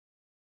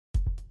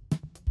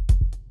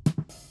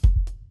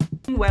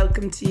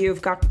Welcome to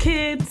You've Got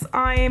Kids.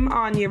 I'm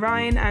Anya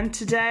Ryan and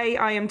today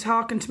I am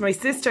talking to my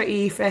sister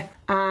Aoife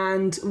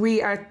and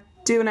we are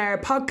doing our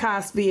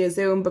podcast via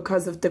Zoom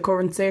because of the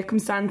current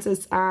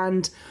circumstances,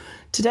 and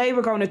today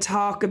we're going to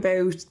talk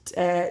about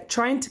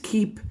trying to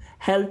keep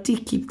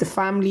the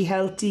family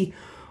healthy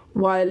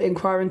while in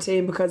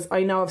quarantine, because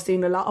I know I've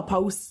seen a lot of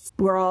posts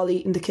we're all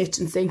eating the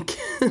kitchen sink.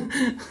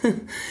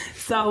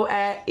 So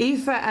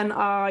Aoife and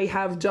I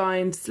have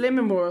joined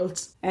Slimming World.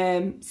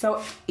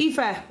 So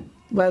Aoife,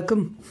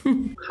 welcome.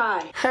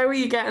 Hi. How are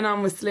you getting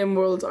on with Slim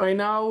World? I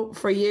know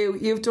for you,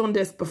 you've done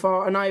this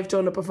before and I've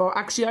done it before.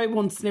 Actually, I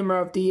won Slimmer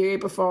of the Year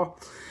before.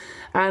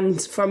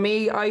 And for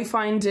me, I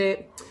find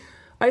it,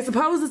 I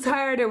suppose it's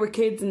harder with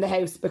kids in the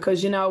house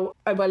because, you know,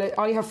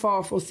 I have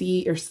 4 fussy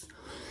eaters.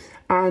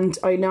 And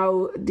I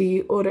know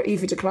the other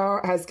Aoife de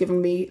Clár has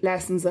given me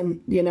lessons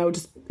and, you know,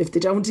 just if they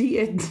don't eat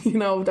it, you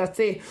know, that's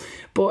it.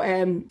 But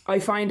I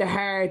find it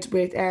hard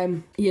with,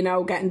 you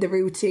know, getting the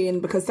routine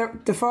because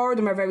the 4 of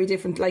them are very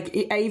different. Like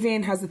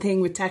Aine has a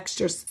thing with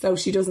textures, so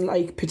she doesn't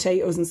like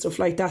potatoes and stuff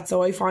like that.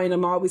 So I find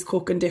I'm always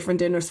cooking different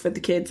dinners for the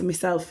kids and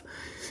myself.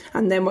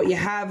 And then what you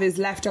have is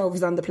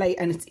leftovers on the plate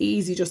and it's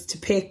easy just to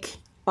pick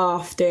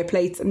off their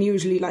plates. And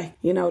usually, like,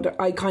 you know,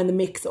 I kind of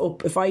mix it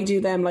up. If I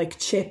do them like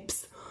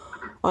chips,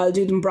 I'll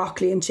do them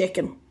broccoli and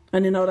chicken.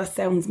 And you know that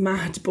sounds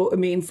mad, but it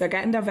means they're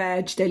getting their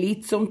veg, they'll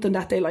eat something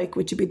that they like,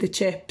 which would be the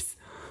chips,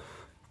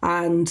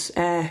 and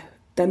then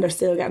they're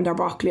still getting their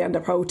broccoli and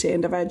their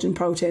protein, their veg and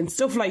protein,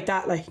 stuff like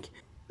that. Like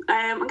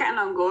I'm getting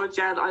on good,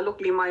 yeah.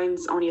 Luckily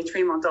mine's only a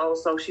 3-month-old,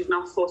 so she's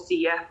not fussy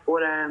yet,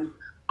 but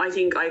I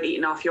think I've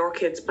eaten off your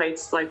kids'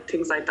 plates, like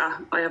things like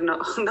that. I have no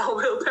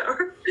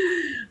willpower.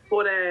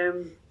 But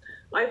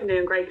I've been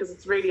doing great because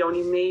it's really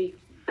only me.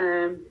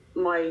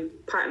 My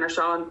partner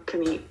Sean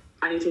can eat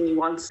anything he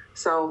wants,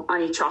 so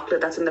any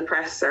chocolate that's in the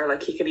press, or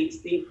like he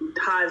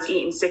has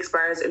eaten 6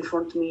 bars in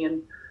front of me,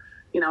 and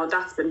you know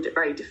that's been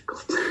very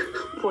difficult.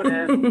 But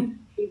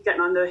he's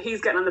getting on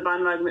the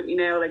bandwagon with me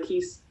now. Like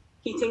he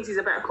thinks he's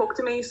a better cook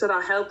to me, so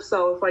that helps.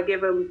 So if I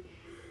give him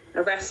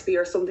a recipe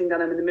or something that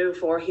I'm in the mood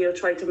for, he'll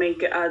try to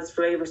make it as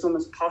flavoursome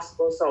as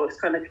possible. So it's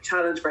kind of like a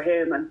challenge for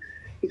him, and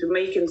he's been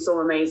making some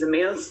amazing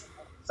meals.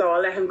 So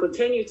I'll let him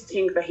continue to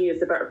think that he is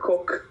the better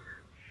cook,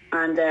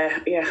 and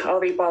I'll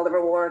reap all the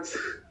rewards.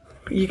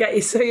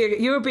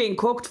 You're being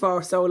cooked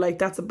for, so like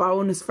that's a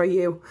bonus for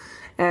you.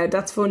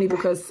 That's funny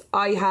because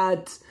I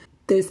had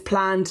this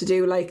plan to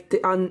do like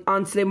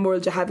on Slim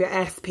World you have your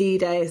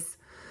SP days,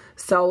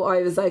 so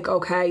I was like,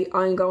 okay,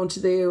 I'm going to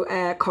do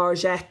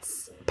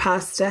courgettes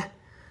pasta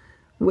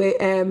with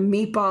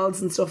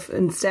meatballs and stuff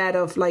instead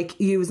of like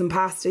using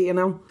pasta, you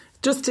know,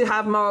 just to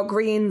have more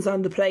greens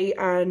on the plate.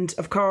 And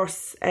of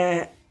course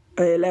I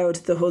allowed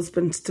the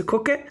husband to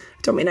cook it.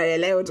 I don't mean I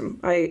allowed him.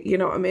 You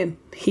know what I mean?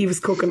 He was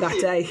cooking that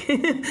day.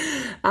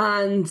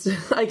 And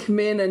I came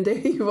in and there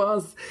he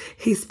was.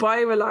 He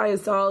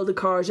spiralised all the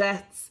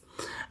courgettes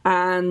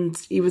and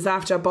he was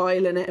after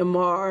boiling it in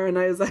water. And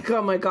I was like,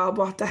 oh my God,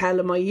 what the hell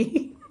am I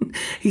eating?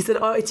 He said,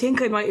 oh, I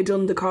think I might have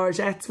done the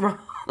courgettes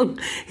wrong.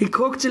 He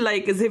cooked it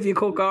like as if you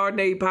cook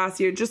ordinary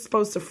pasta. You're just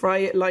supposed to fry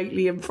it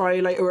lightly and fry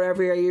like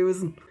wherever you're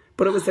using.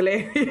 But it was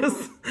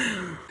hilarious.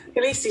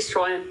 At least he's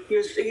trying. He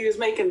was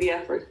making the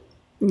effort.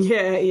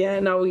 Yeah,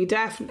 no, we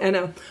definitely,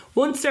 know.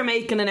 Once they're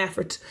making an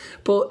effort,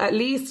 but at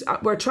least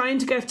we're trying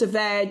to get the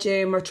veg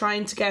in, we're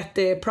trying to get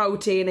the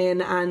protein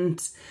in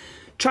and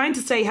trying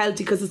to stay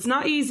healthy, because it's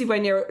not easy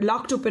when you're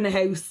locked up in a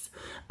house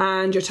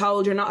and you're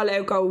told you're not allowed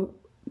to go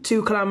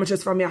 2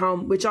 kilometres from your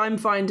home, which I'm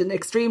finding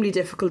extremely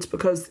difficult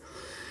because,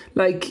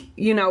 like,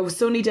 you know,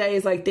 sunny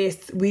days like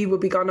this, we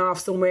would be gone off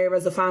somewhere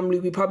as a family.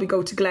 We probably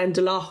go to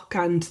Glendalough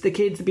and the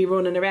kids would be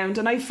running around.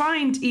 And I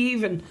find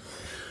even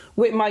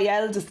with my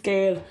eldest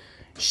girl,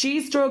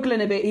 she's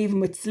struggling a bit even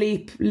with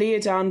sleep,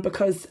 Leodon,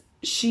 because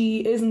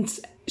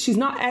she's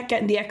not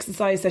getting the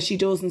exercise that she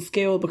does in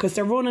school because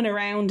they're running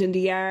around in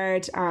the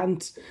yard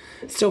and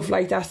stuff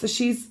like that. So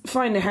she's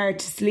finding it hard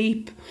to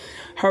sleep.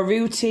 Her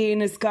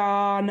routine is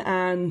gone,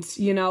 and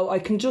you know, I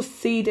can just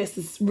see this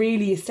is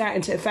really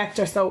starting to affect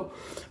her. So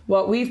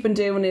what we've been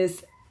doing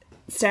is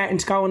starting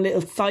to go on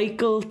little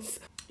cycles.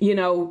 You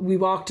know, we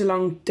walked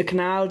along the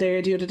canal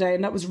there the other day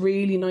and that was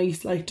really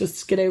nice, like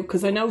just to get out,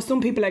 because I know some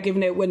people are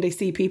giving out when they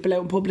see people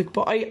out in public,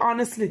 but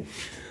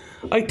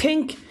I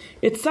think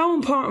it's so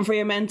important for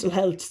your mental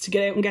health to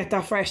get out and get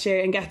that fresh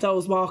air and get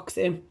those walks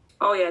in.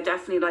 Oh yeah,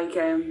 definitely.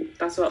 Like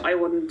that's what I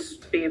wouldn't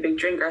be a big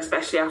drinker,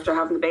 especially after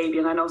having the baby.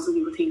 And I know some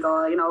people think,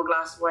 oh, you know, a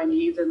glass of wine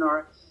evening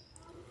or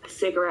a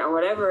cigarette or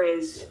whatever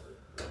is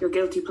your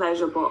guilty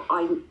pleasure, but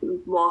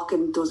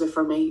walking does it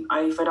for me.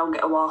 If I don't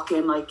get a walk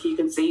in, like, you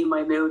can see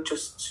my mood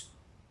just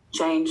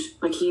change.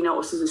 Like, he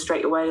notices it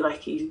straight away. Like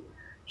he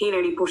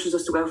nearly pushes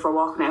us to go for a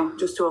walk now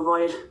just to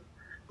avoid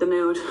the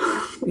mood.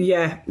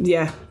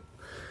 Yeah.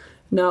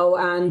 No,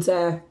 and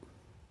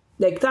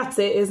like that's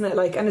it, isn't it?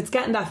 Like, and it's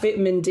getting that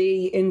vitamin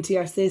D into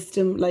your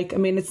system. Like, I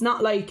mean, it's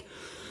not like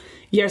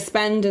you're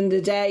spending the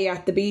day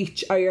at the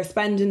beach or you're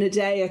spending the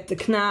day at the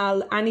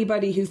canal.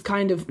 Anybody who's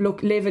kind of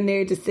living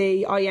near the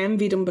sea, I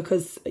envy them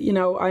because, you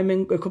know, I'm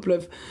in a couple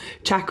of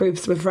chat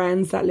groups with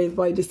friends that live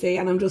by the sea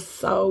and I'm just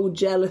so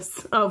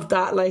jealous of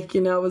that. Like,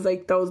 you know, it was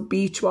like those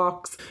beach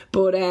walks.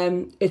 But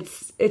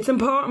it's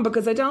important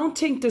because I don't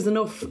think there's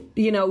enough,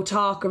 you know,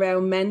 talk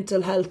around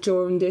mental health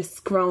during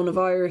this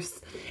coronavirus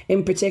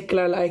in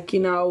particular. Like, you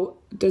know,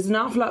 there's an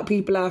awful lot of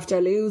people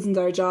after losing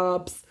their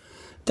jobs,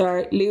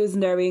 they're losing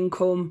their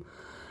income.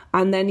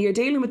 And then you're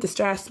dealing with the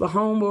stress with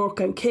homework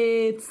and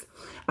kids.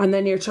 And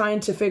then you're trying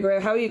to figure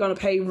out how you're going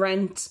to pay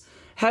rent,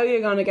 how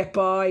you're going to get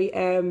by.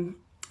 And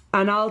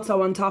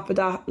also on top of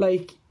that,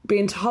 like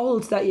being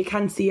told that you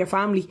can't see your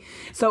family.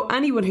 So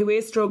anyone who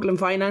is struggling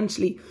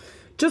financially,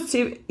 just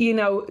to, you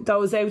know,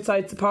 those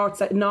outside supports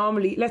that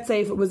normally, let's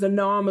say if it was a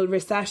normal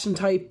recession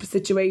type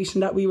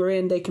situation that we were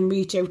in, they can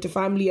reach out to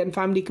family and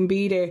family can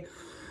be there.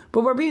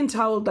 But we're being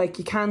told like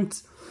you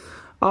can't.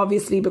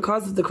 Obviously,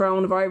 because of the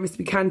coronavirus,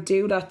 we can't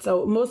do that.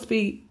 So it must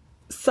be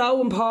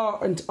so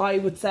important, I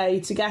would say,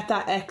 to get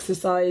that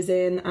exercise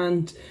in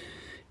and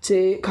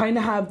to kind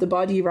of have the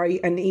body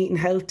right and eating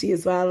healthy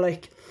as well.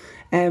 Like,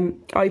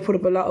 I put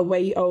up a lot of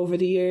weight over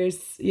the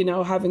years. You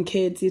know, having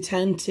kids, you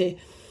tend to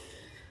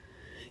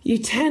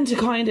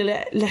kind of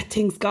let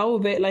things go a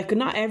bit. Like,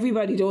 not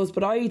everybody does,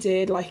 but I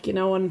did. Like, you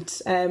know, and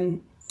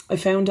I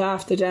found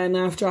after I had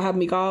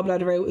my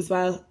gallbladder out as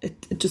well,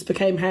 it just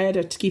became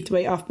harder to keep the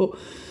weight off. But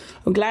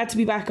I'm glad to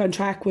be back on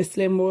track with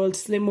Slim World.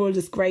 Slim World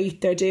is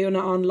great. They're doing it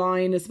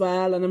online as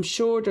well. And I'm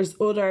sure there's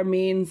other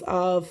means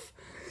of,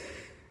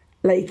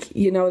 like,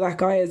 you know, that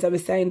guy, as I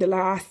was saying the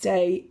last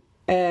day,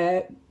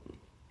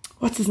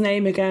 what's his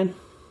name again?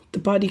 The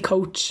body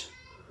coach.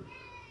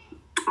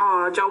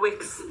 Oh, Joe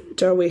Wicks.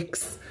 Joe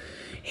Wicks.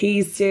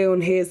 He's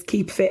doing his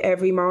Keep Fit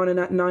every morning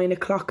at 9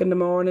 o'clock in the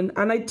morning.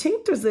 And I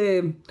think there's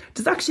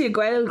actually a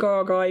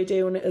Gaeilgeoir guy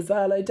doing it as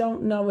well. I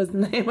don't know his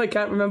name. I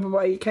can't remember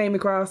why he came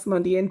across him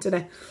on the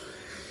internet.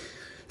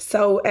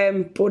 So,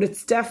 but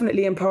it's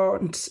definitely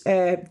important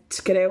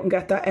to get out and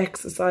get that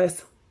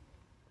exercise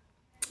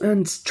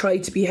and try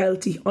to be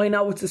healthy. I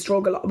know it's a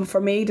struggle, but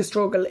for me the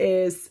struggle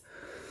is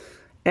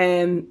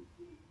I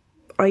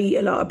eat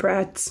a lot of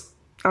breads,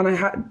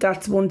 and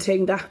that's one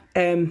thing that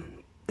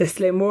the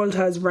Slim World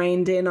has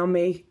reined in on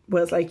me,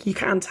 was like, you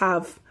can't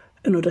have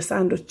another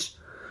sandwich.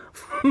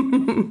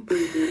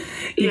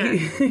 Yeah.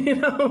 You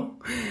know,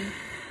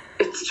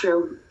 it's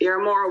true.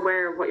 You're more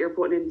aware of what you're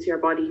putting into your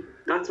body.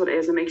 That's what it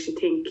is. It makes you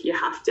think. You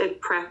have to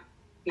prep.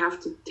 You have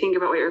to think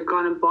about what you're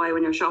going to buy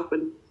when you're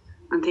shopping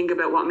and think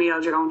about what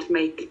meals you're going to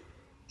make.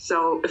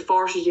 So it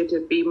forces you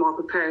to be more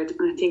prepared.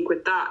 And I think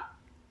with that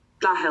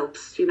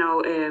helps, you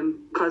know,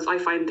 because I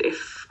find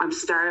if I'm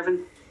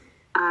starving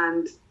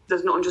and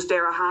there's nothing just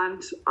there at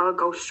hand, I'll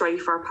go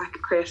straight for a pack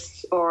of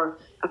crisps or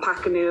a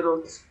pack of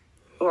noodles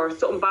or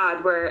something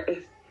bad, where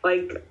if,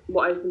 like,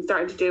 what I've been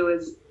starting to do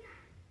is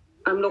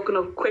I'm looking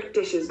up quick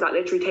dishes that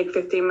literally take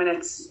 15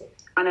 minutes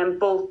and then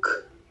bulk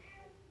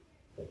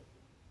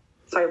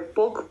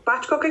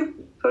batch cooking,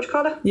 is what you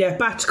call it? Yeah,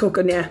 batch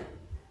cooking, yeah.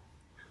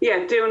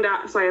 Yeah, doing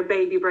that. So I have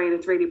baby brain,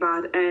 it's really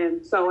bad.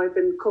 So I've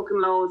been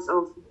cooking loads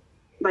of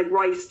like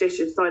rice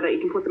dishes so that you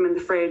can put them in the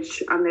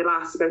fridge and they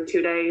last about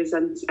 2 days.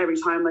 And every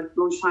time, like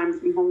lunchtime,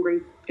 if I'm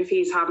hungry, if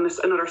he's having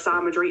another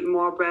sandwich or eating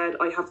more bread,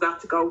 I have that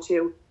to go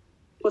to.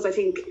 Plus, I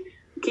think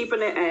keeping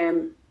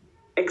it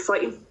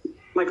exciting.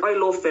 Like, I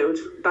love food.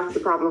 That's the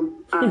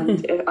problem.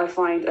 And I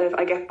find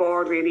I get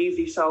bored really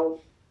easy.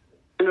 So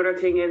another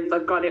thing is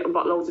I've got it and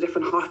bought loads of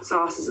different hot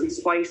sauces and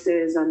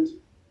spices and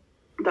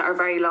that are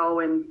very low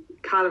in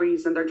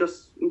calories and they're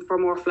just for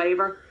more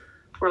flavour,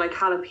 or like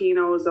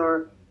jalapenos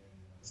or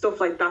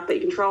stuff like that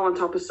you can throw on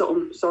top of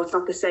something, so it's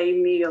not the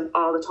same meal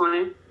all the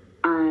time.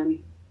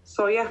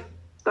 So yeah,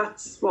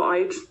 that's what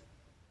I'd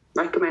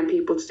recommend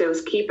people to do,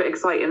 is keep it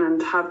exciting and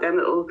have them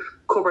little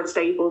cupboard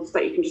staples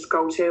that you can just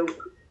go to. Do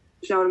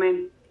you know what I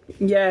mean?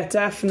 Yeah,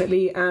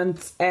 definitely. And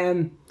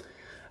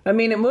I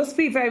mean, it must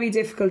be very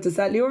difficult to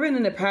sell. You're in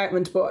an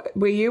apartment, but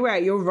where you are,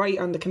 you're right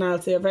on the canal,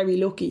 so you're very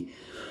lucky.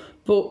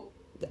 But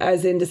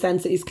as in the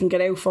sense that you can get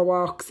out for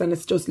walks and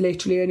it's just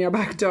literally in your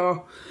back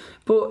door.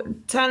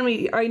 But tell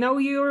me, I know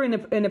you're in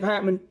an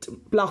apartment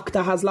block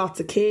that has lots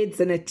of kids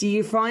in it. Do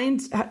you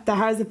find that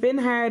has it been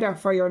harder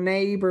for your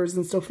neighbours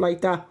and stuff like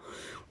that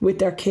with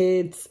their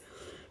kids?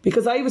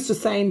 Because I was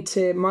just saying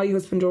to my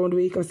husband during the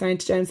week, I was saying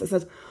to James, I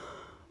said,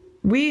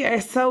 we are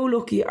so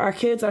lucky. Our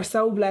kids are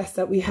so blessed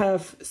that we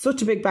have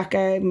such a big back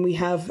garden. We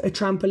have a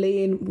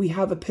trampoline. We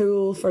have a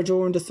pool for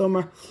during the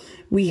summer.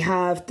 We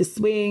have the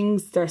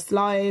swings, their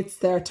slides,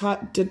 their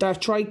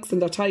trikes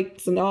and their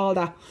tykes and all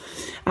that.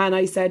 And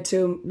I said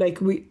to him, like,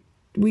 we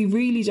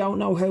really don't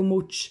know how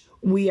much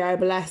we are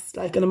blessed.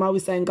 Like, and I'm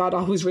always saying God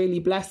always really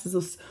blesses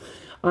us.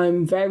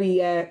 We're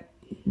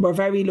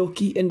very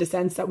lucky in the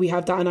sense that we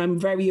have that, and I'm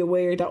very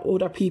aware that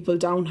other people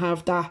don't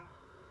have that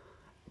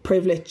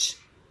privilege.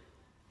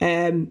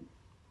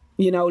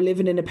 You know,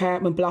 living in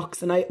apartment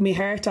blocks, and my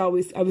heart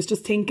always, I was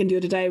just thinking the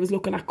other day, I was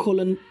looking at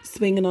Cullen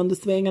swinging on the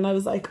swing and I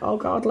was like, oh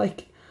God,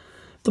 like,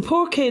 the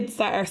poor kids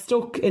that are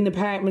stuck in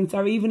apartments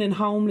or even in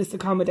homeless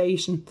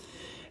accommodation,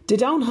 they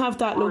don't have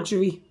that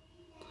luxury.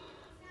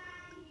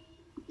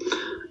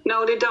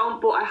 No, they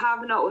don't, but I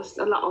have noticed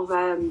a lot of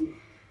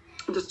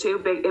there's two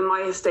big, in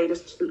my estate,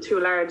 there's two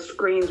large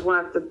screens,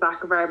 one at the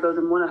back of our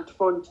building, one at the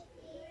front.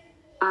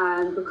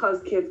 And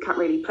because kids can't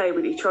really play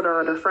with each other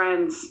or their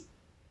friends,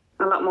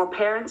 a lot more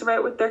parents are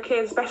out with their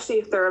kids, especially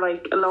if they're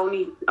like a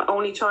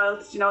only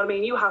child. You know what I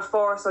mean? You have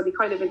four, so they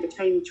kind of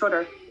entertain each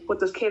other. But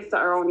there's kids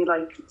that are only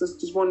like, there's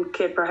just one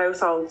kid per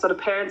household. So the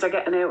parents are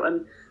getting out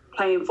and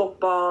playing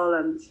football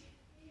and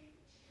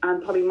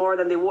probably more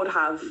than they would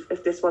have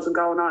if this wasn't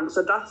going on.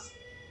 So that's,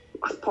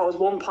 I suppose,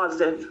 one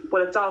positive.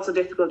 But it's also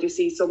difficult. You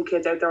see some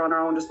kids out there on their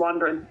own just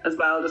wandering as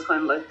well, just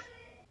kind of like,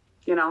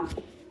 you know,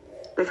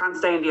 they can't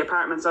stay in the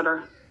apartment, so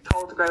they're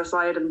told to go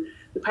outside, and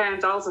the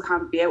parents also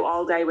can't be out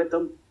all day with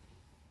them.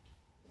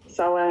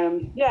 So,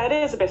 yeah, it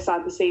is a bit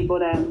sad to see,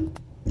 but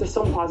there's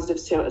some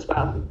positives to it as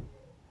well.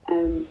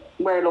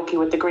 We're lucky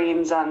with the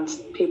greens, and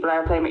people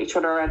are playing with each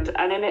other, and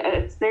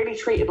it's nearly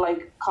treated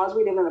like, because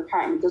we live in an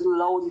apartment, there's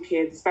loads of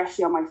kids,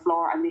 especially on my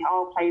floor, and they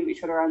all play with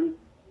each other, and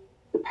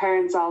the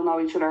parents all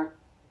know each other.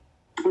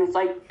 And it's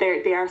like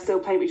they are still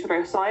playing with each other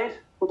outside,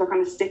 but they're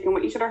kind of sticking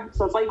with each other.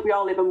 So it's like we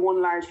all live in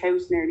one large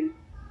house nearly.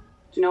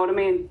 Do you know what I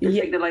mean? You're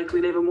treating it like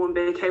we live in one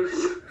big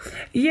house.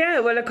 Yeah,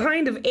 well, it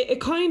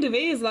kind of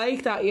is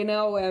like that, you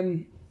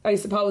know. I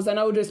suppose I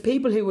know there's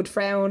people who would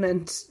frown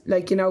and,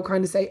 like, you know,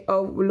 kind of say,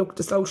 oh, well, look,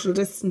 the social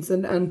distance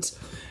and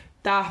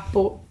that.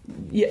 But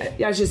yeah,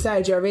 as you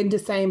said, you're in the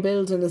same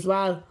building as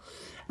well.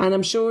 And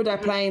I'm sure they're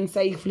playing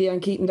safely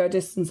and keeping their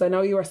distance. I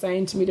know you were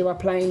saying to me they were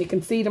playing. You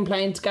can see them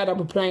playing together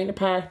but playing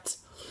apart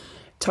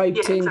type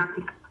thing.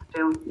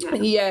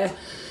 Exactly. Yeah.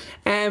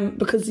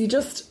 Because you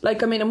just,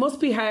 like, I mean, it must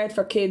be hard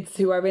for kids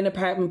who are in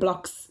apartment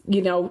blocks,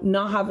 you know,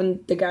 not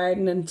having the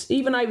garden. And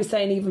even I was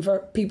saying, even for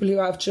people who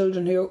have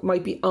children who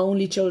might be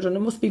only children, it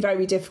must be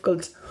very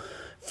difficult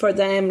for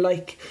them.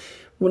 Like,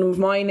 one of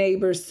my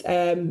neighbours,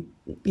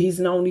 he's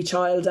an only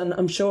child, and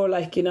I'm sure,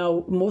 like, you know,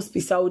 it must be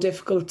so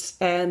difficult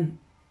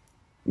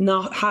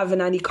not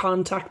having any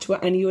contact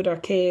with any other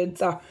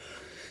kids or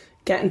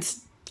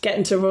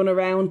getting to run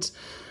around.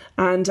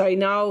 And I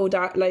know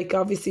that, like,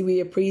 obviously we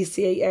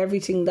appreciate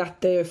everything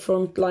that the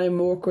frontline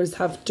workers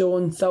have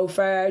done so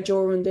far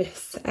during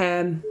this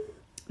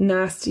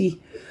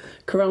nasty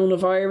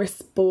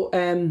coronavirus. But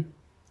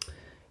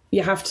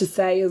you have to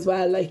say as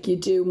well, like, you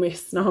do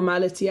miss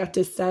normality at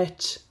this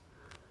stage,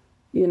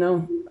 you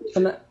know.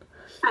 And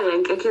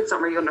I think kids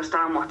don't really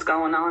understand what's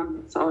going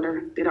on, so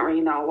they don't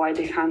really know why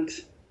they can't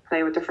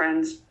play with their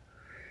friends.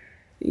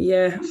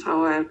 Yeah.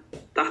 So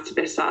that's a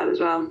bit sad as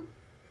well.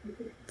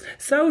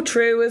 So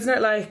true, isn't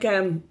it? Like,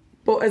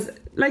 but as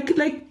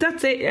like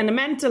that's it. And the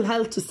mental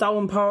health is so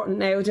important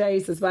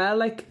nowadays as well.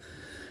 Like,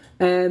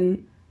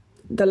 the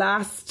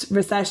last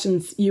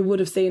recessions, you would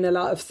have seen a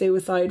lot of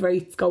suicide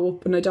rates go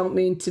up, and I don't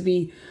mean to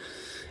be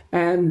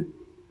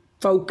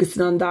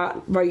focusing on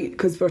that, right?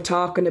 Because we're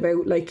talking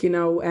about, like, you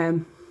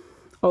know,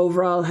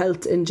 overall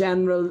health in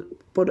general,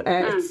 but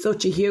it's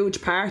such a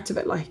huge part of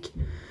it, like.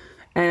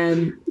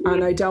 And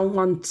I don't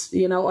want,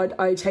 you know,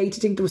 I'd hate to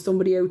think there was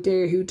somebody out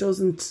there who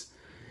doesn't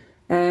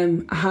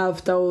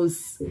have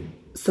those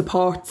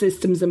support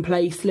systems in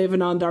place,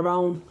 living on their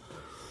own,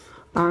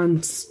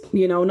 and,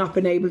 you know, not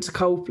being able to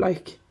cope,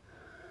 like.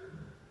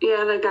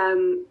 Yeah, like,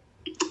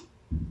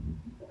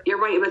 you're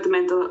right about the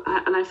mental,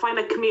 and I find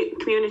that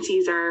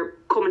communities are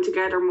coming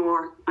together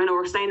more. I know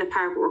we're staying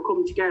apart, but we're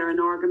coming together and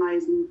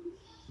organising.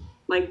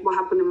 Like what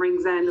happened in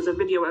Ringsend, there's a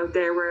video out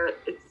there where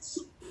it's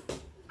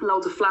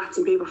loads of flats,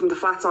 and people from the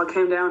flats all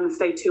came down and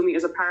stayed 2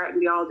 meters apart,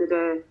 and they all did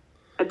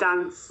a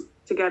dance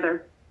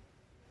together,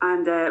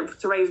 and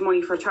to raise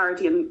money for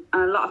charity, and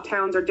a lot of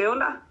towns are doing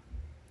that.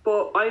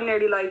 But I'm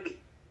nearly like,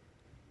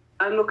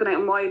 I'm looking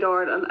out my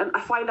door, and I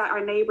find that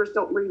our neighbours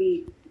don't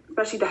really,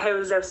 especially the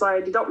houses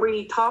outside, they don't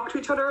really talk to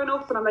each other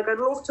enough. And I'm like, I'd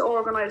love to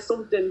organise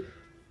something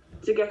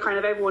to get kind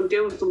of everyone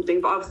doing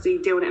something, but obviously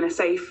doing it in a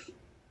safe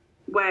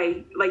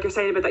way. Like you're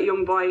saying about that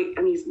young boy,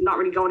 and he's not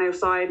really going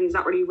outside, and he's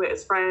not really with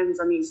his friends,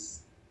 and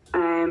he's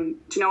do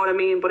you know what I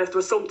mean? But if there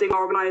was something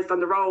organised on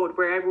the road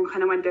where everyone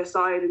kind of went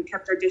outside and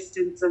kept their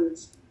distance, and,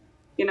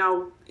 you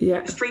know,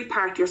 a street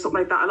party or something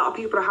like that. A lot of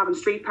people are having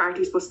street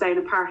parties but staying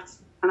apart,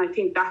 and I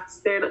think that's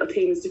their little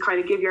things to kind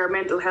of give your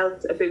mental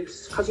health a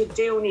boost, because you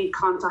do need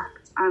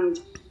contact. And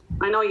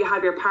I know you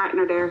have your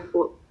partner there,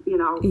 but, you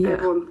know,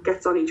 everyone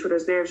gets on each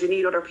other's nerves. You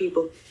need other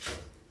people.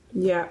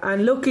 Yeah,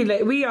 and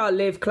luckily we all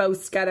live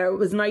close together. It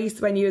was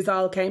nice when you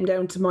all came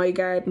down to my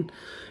garden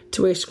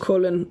to wish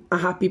Cullen a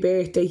happy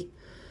birthday.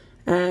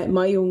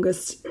 My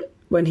youngest,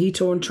 when he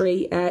turned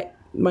 3,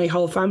 my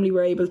whole family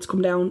were able to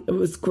come down. It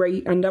was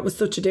great, and that was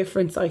such a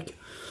difference, like,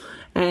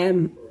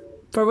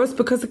 for us,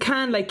 because it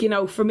can, like, you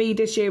know, for me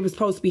this year was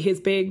supposed to be his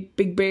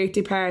big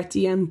birthday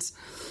party, and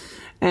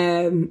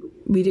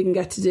we didn't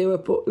get to do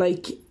it, but,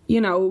 like, you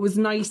know, it was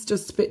nice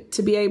just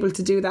to be able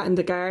to do that in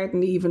the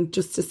garden, even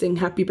just to sing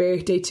happy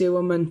birthday to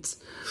him, and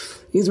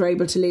you were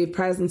able to leave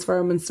presents for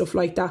him and stuff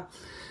like that.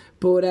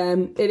 But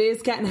it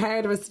is getting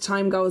harder as the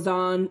time goes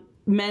on.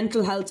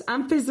 Mental health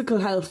and physical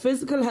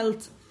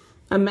health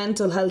and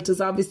mental health is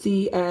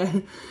obviously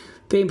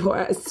being put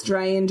at a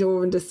strain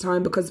during this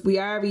time, because we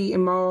are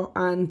eating more,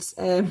 and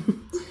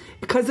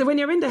because when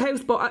you're in the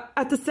house. But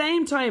at the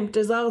same time,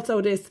 there's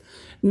also this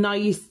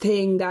nice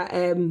thing that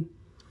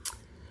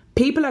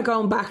people are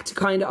going back to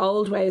kind of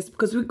old ways,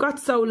 because we got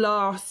so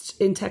lost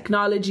in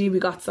technology, we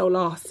got so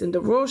lost in the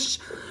rush,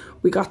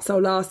 we got so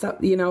lost that,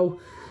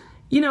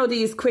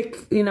 these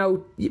quick,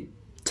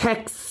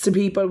 texts to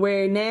people,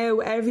 where now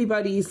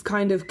everybody's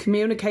kind of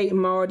communicating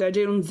more. They're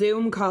doing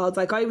Zoom calls.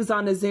 Like, I was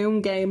on a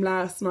Zoom game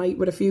last night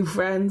with a few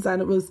friends,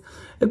 and it was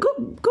a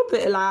good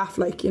bit of laugh,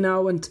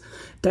 and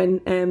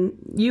then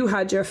you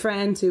had your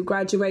friend who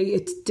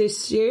graduated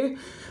this year,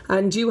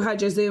 and you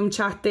had your Zoom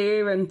chat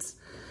there,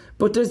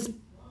 but there's,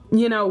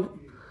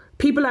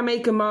 people are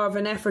making more of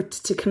an effort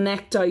to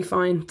connect, I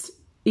find,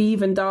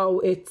 even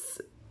though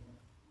it's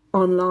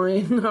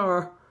online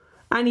or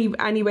any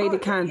way they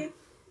can.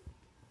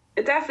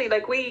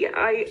 Definitely,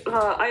 I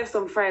have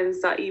some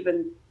friends that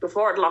even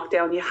before the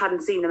lockdown, you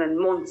hadn't seen them in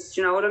months.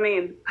 Do you know what I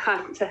mean?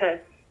 And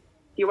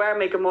you are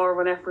making more of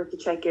an effort to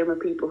check in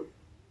with people.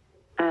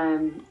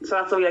 So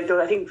that's what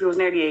I think it was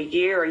nearly a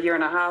year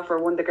and a half, or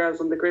one of the girls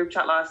on the group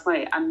chat last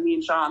night, and me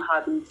and Sean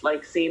hadn't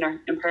seen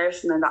her in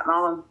person in that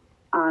long,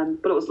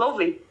 but it was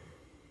lovely.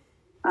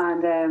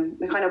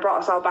 And it kind of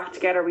brought us all back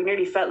together. We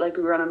nearly felt like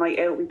we were on a night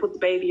out. We put the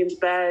baby into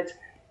bed.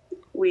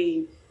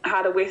 We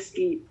had a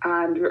whiskey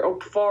and we were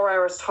up 4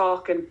 hours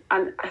talking,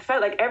 and I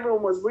felt like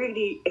everyone was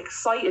really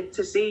excited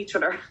to see each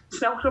other. Do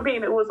you know what I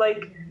mean? It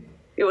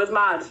was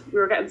mad. We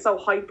were getting so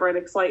hyper and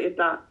excited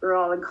that we were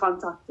all in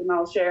contact and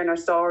all sharing our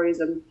stories,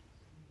 and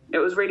it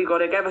was really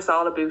good. It gave us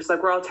all a boost.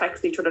 We're all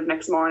texting each other the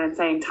next morning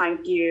saying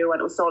thank you, and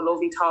it was so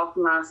lovely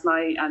talking last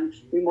night, and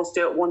we must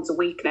do it once a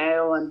week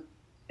now, and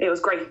it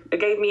was great. It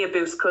gave me a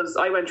boost because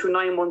I went through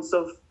 9 months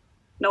of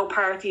no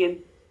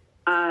partying,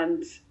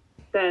 and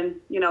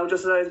then,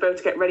 just as I was about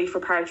to get ready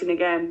for partying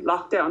again,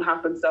 lockdown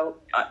happened. So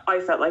I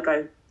felt like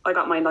I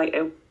got my night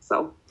out.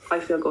 So I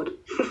feel good.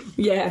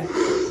 Yeah,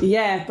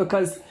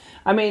 because,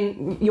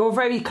 you're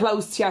very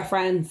close to your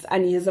friends,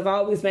 and you have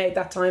always made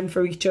that time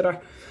for each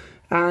other.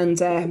 And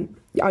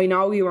I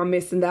know you were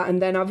missing that. And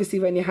then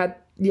obviously when you had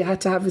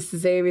to have a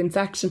cesarean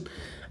section,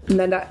 and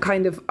then that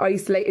kind of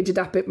isolated you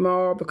that bit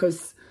more,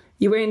 because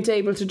you weren't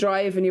able to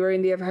drive and you were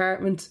in the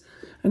apartment.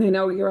 And I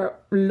know you're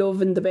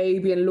loving the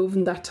baby and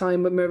loving that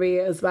time with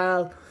Maria as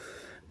well.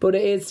 But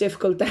it is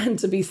difficult then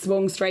to be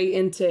swung straight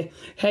into,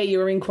 hey,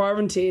 you're in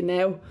quarantine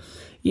now,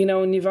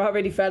 and you've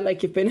already felt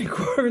like you've been in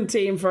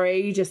quarantine for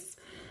ages.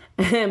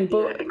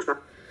 But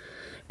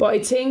I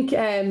think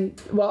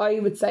what I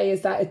would say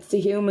is that it's the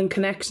human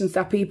connections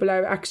that people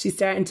are actually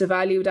starting to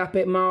value that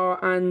bit more,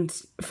 and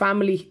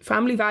family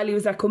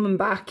values are coming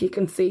back. You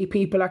can see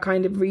people are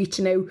kind of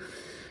reaching out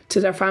to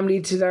their family,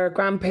 to their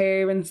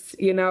grandparents,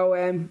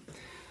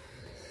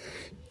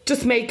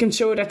 just making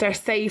sure that they're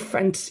safe,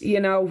 and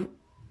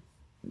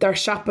their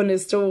shopping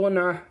is done,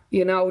 or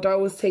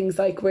those things,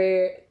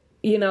 where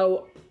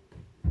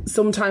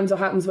sometimes what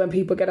happens when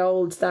people get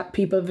old, that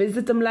people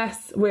visit them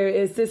less,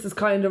 whereas this is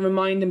kind of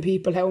reminding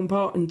people how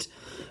important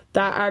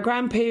that our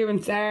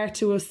grandparents are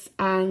to us,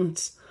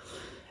 and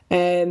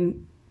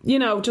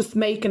just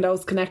making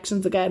those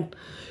connections again.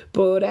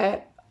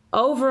 But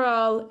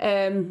overall,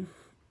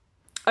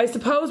 I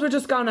suppose we're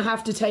just going to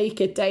have to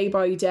take it day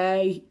by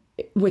day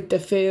with the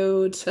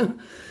food,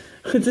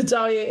 with the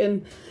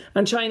diet,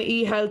 and trying to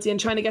eat healthy, and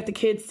trying to get the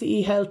kids to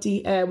eat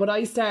healthy. What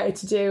I started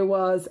to do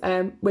was,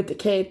 with the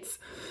kids,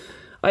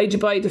 I had to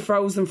buy the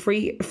frozen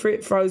fruit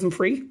in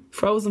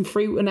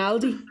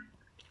Aldi.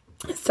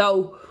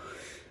 So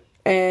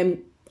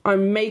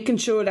I'm making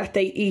sure that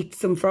they eat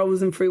some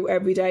frozen fruit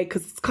every day,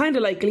 because it's kind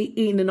of like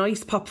eating an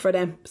ice pop for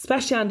them,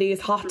 especially on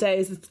these hot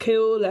days. It's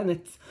cool,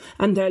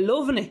 and they're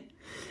loving it,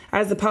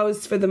 as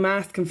opposed for them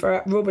asking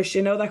for rubbish,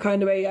 that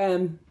kind of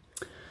way.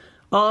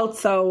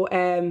 Also,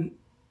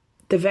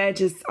 the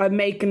veggies I'm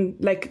making,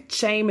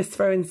 Seamus,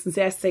 for instance,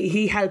 yesterday,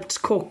 he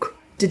helped cook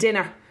the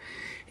dinner.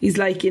 He's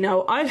like,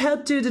 I'll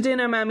help do the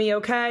dinner, Mammy,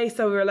 okay?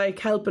 So we were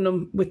helping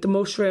him with the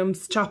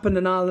mushrooms, chopping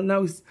and all, and I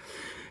was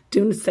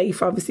doing it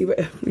safe, obviously,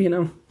 with,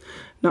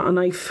 not a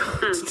knife,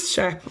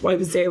 sharp. I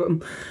was there with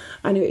him.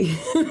 Anyway,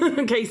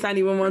 in case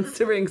anyone wants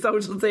to ring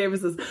social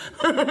services.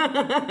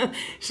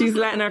 She's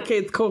letting her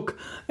kids cook.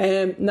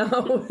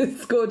 No,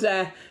 it's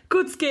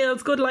good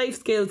skills, good life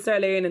skills they're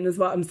learning, is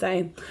what I'm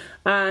saying.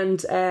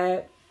 And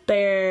I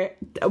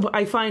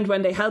find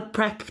when they help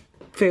prep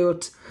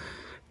food,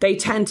 they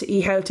tend to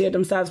eat healthier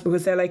themselves,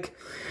 because they're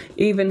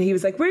even he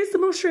was like, where's the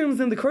mushrooms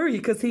in the curry?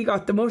 Because he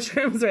got the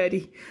mushrooms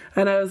ready.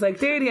 And I was like,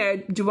 there they are,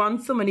 do you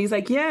want some? And he's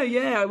like,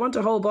 yeah, I want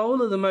a whole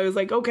bowl of them. I was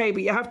like, okay,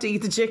 but you have to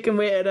eat the chicken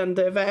with it and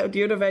the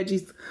other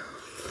veggies.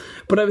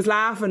 But I was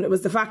laughing. It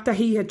was the fact that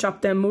he had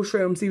chopped them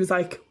mushrooms. He was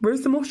like,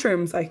 where's the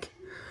mushrooms?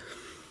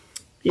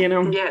 Yeah,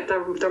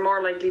 they're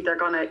more likely they're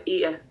going to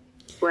eat it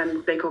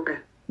when they cook it.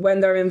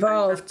 When they're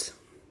involved.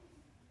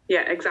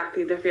 Yeah,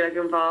 exactly. They feel like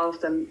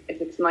involved, and if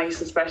it's nice,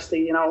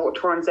 especially, it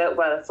turns out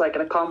well, it's like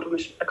an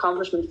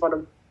accomplishment for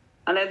them.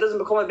 And it doesn't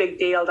become a big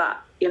deal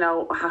that,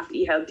 I have to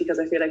eat healthy, because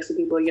I feel like some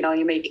people,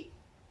 you make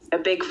a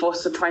big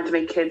fuss of trying to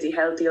make kids eat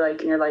healthy,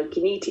 and you're like,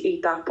 you need to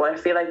eat that. But I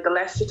feel like the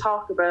less you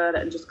talk about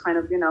it and just kind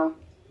of,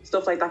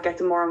 stuff like that, get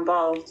them more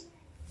involved.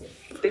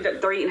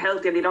 They're eating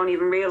healthy and they don't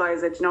even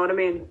realise it, you know what I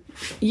mean?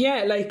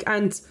 Yeah,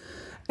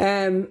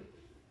 and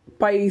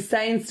by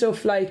saying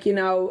stuff like,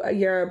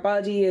 your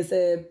body is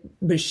a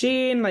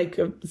machine,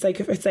 it's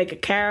like a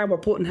car, we're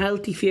putting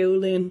healthy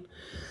fuel in,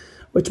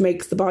 which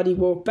makes the body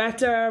work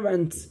better.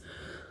 And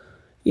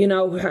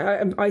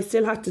I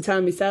still have to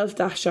tell myself,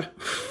 Dasha,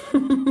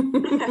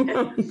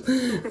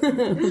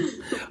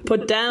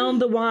 put down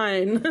the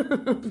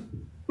wine.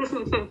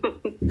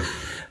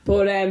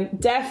 But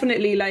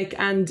definitely,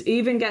 and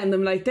even getting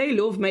them, they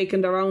love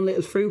making their own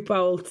little fruit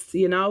bowls,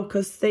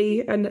 because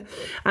and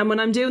when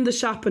I'm doing the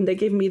shopping, they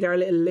give me their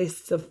little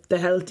lists of the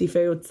healthy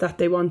foods that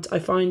they want. I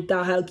find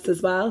that helps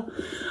as well.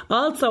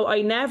 Also,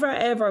 I never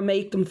ever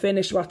make them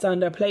finish what's on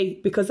their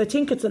plate, because I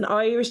think it's an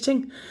Irish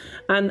thing,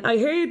 and I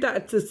heard that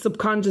it's a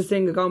subconscious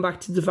thing of going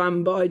back to the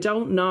family, but I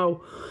don't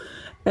know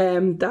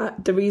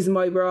that the reason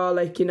why we're all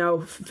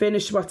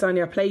finish what's on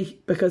your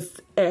plate,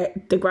 because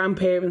the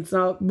grandparents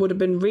now would have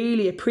been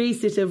really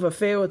appreciative of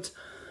food,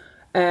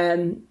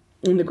 and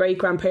the great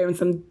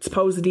grandparents, and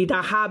supposedly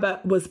that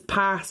habit was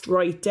passed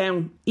right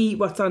down, eat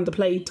what's on the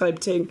plate type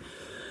thing.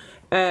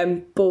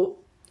 But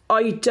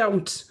I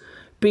don't,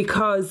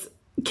 because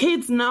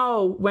kids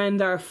know when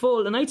they're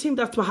full, and I think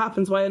that's what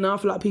happens why an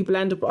awful lot of people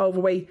end up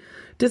overweight.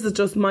 This is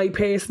just my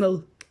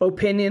personal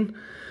opinion,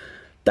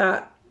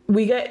 that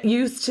we get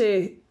used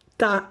to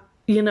that,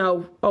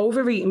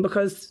 overeating,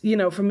 because,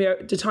 from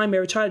the time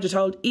you're a child, you're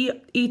told,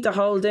 eat the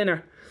whole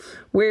dinner.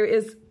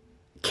 Whereas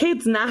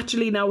kids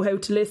naturally know how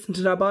to listen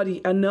to their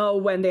body and know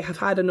when they have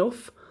had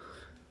enough.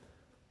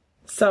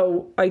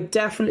 So I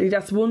definitely,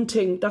 that's one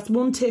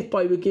tip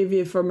I would give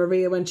you for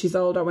Maria when she's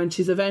older, when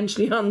she's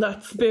eventually on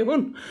that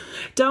spoon.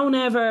 Don't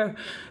ever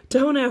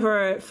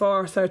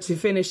force her to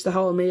finish the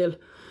whole meal.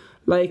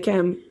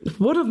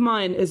 One of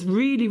mine is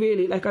really,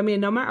 really,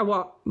 no matter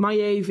what, my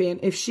Avian,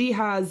 if she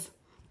has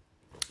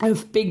a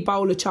big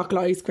bowl of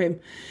chocolate ice cream,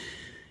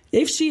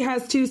 if she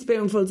has 2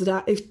 spoonfuls of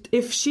that,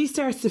 if she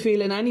starts to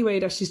feel in any way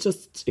that she's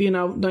just,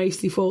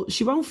 nicely full,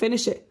 she won't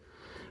finish it.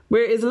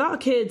 Whereas a lot of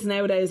kids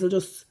nowadays will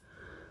just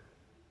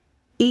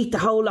eat the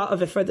whole lot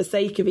of it for the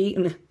sake of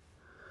eating it.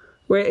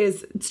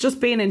 Whereas it's just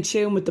being in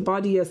tune with the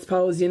body, I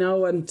suppose,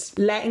 and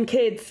letting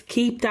kids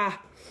keep that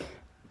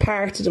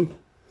part of them.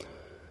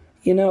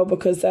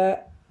 Because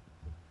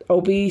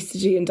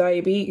obesity and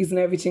diabetes and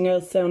everything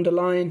else down the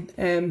line,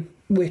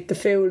 with the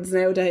foods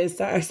nowadays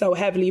that are so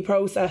heavily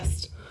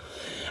processed.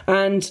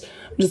 And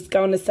I'm just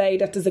going to say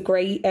that there's a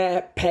great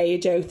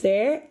page out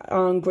there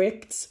on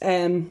Gript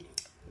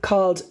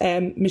called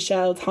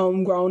Michelle's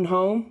Homegrown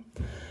Home.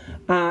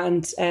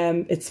 And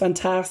it's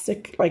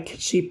fantastic.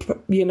 She,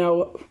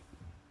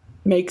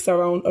 makes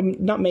her own,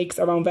 not makes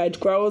her own veg,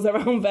 grows her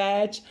own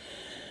veg,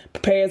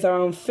 prepares her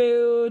own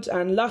food,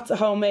 and lots of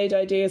homemade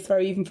ideas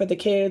even for the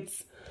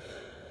kids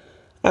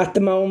at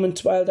the moment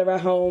while they're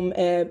at home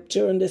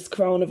during this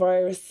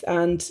coronavirus.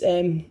 And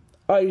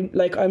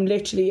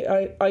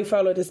I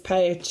follow this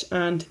page,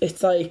 and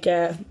it's I'm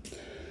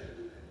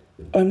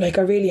I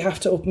really have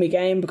to up my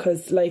game,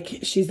 because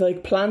she's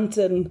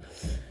planting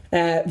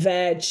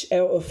veg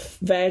out of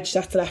veg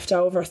that's left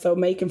over, so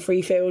making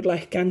free food,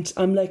 and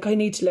I'm I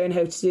need to learn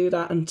how to do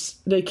that, and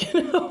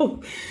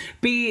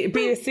be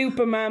a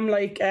super mum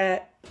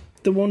the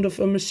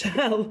wonderful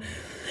Michelle.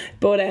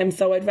 But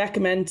so I'd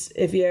recommend,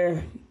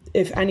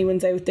 if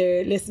anyone's out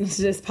there listening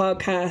to this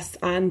podcast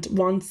and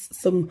wants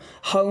some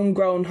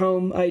homegrown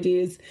home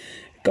ideas,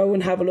 go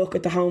and have a look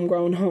at the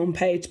Homegrown Home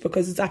page,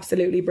 because it's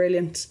absolutely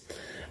brilliant.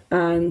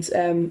 And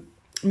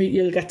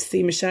you'll get to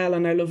see Michelle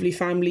and her lovely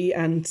family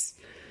and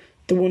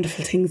the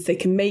wonderful things they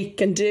can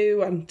make and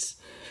do, and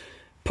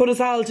put us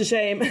all to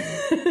shame.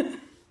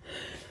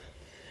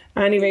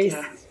 Anyways,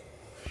 yeah.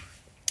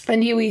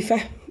 And you,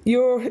 Aoife,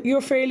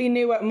 you're fairly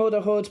new at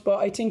motherhood, but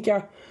I think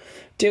you're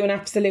doing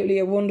absolutely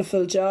a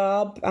wonderful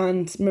job,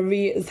 and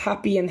Maria is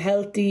happy and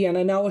healthy, and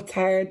I know it's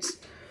hard.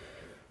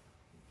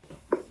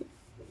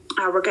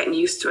 We're getting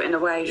used to it in a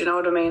way, do you know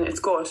what I mean? It's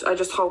good. I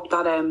just hope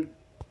that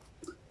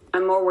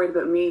I'm more worried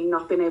about me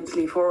not being able to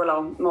leave her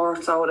alone, more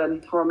so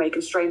than her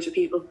making strange to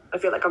people. I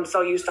feel like I'm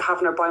so used to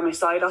having her by my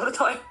side all the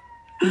time.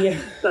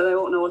 Yeah. That I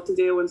won't know what to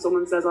do when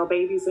someone says, "I'll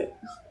babysit."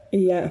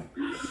 Yeah.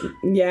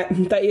 Yeah.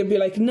 That you'll be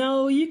like,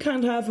 "No, you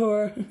can't have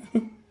her."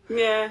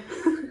 Yeah.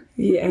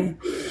 Yeah.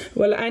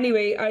 Well,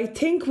 anyway, I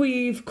think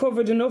we've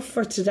covered enough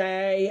for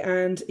today.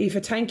 And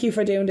Aoife, thank you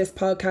for doing this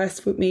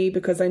podcast with me,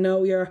 because I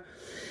know you're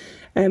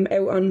out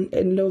on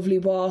a lovely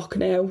walk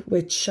now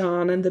with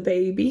Sean and the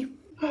baby.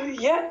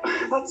 Yeah,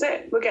 that's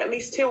it. We'll get at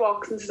least 2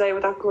 walks in today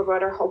with that good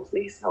weather,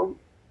 hopefully. So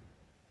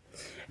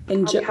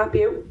I'll be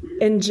happy out.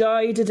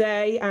 Enjoy the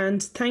day,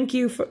 and thank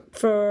you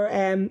for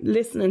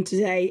listening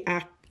today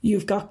at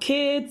you've got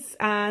kids,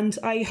 and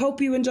I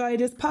hope you enjoy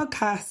this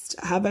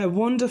podcast. Have a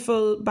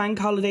wonderful bank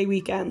holiday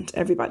weekend,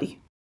 everybody.